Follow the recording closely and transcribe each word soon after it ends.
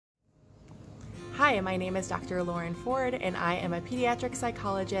Hi, my name is Dr. Lauren Ford, and I am a pediatric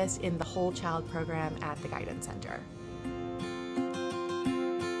psychologist in the Whole Child program at the Guidance Center.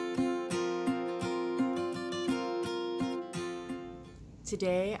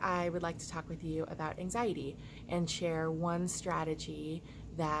 Today, I would like to talk with you about anxiety and share one strategy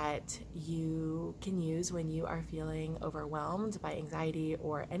that you can use when you are feeling overwhelmed by anxiety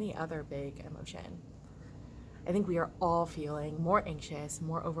or any other big emotion. I think we are all feeling more anxious,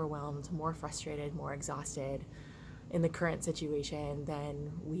 more overwhelmed, more frustrated, more exhausted in the current situation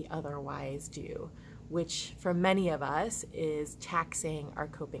than we otherwise do, which for many of us is taxing our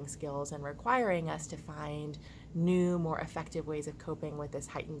coping skills and requiring us to find new, more effective ways of coping with this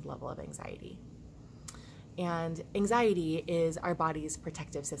heightened level of anxiety. And anxiety is our body's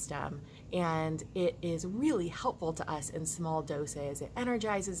protective system, and it is really helpful to us in small doses. It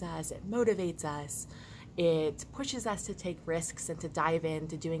energizes us, it motivates us, it pushes us to take risks and to dive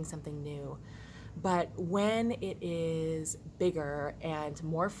into doing something new. But when it is bigger and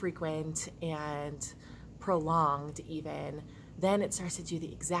more frequent and prolonged even, then it starts to do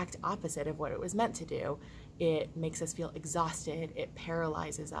the exact opposite of what it was meant to do. It makes us feel exhausted, it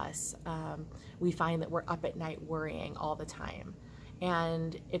paralyzes us. We find that we're up at night worrying all the time.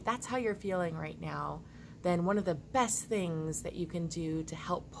 And if that's how you're feeling right now, then one of the best things that you can do to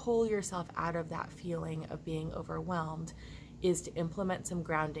help pull yourself out of that feeling of being overwhelmed is to implement some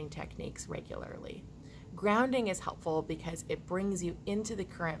grounding techniques regularly. Grounding is helpful because it brings you into the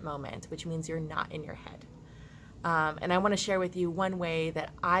current moment, which means you're not in your head. And I want to share with you one way that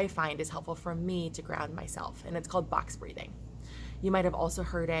I find is helpful for me to ground myself, and it's called box breathing. You might have also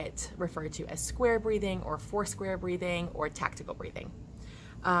heard it referred to as square breathing or four-square breathing or tactical breathing.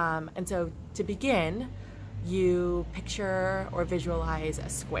 And so to begin, you picture or visualize a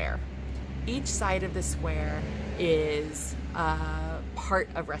square. Each side of the square is part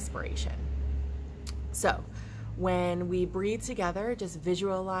of respiration. So when we breathe together, just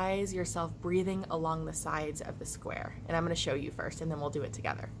visualize yourself breathing along the sides of the square. And I'm going to show you first, and then we'll do it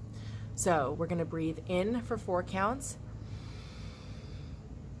together. So we're going to breathe in for 4 counts.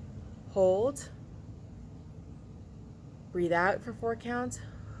 Hold. Breathe out for 4 counts.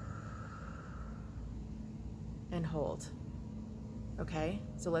 And hold. Okay,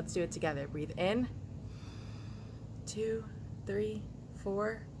 so let's do it together. Breathe in. 2, 3,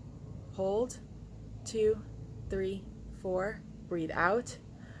 4. Hold. 2, 3, 4. Breathe out.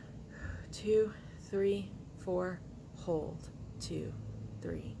 2, 3, 4. Hold. 2,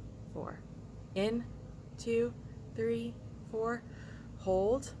 3, 4. In. 2, 3, 4.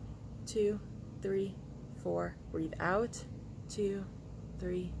 Hold. 2, 3, 4. Breathe out. 2,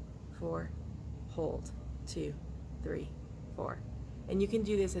 3, 4. Hold. 2, 3, 4. And you can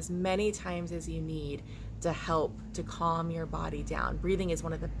do this as many times as you need to help to calm your body down. Breathing is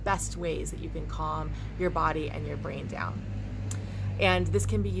one of the best ways that you can calm your body and your brain down. And this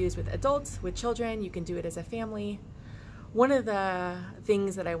can be used with adults, with children. You can do it as a family. One of the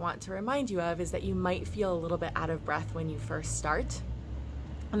things that I want to remind you of is that you might feel a little bit out of breath when you first start.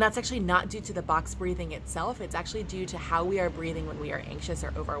 And that's actually not due to the box breathing itself. It's actually due to how we are breathing when we are anxious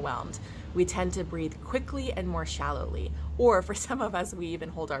or overwhelmed. We tend to breathe quickly and more shallowly, or for some of us, we even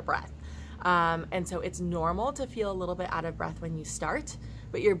hold our breath. And so it's normal to feel a little bit out of breath when you start,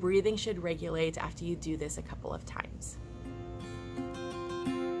 but your breathing should regulate after you do this a couple of times.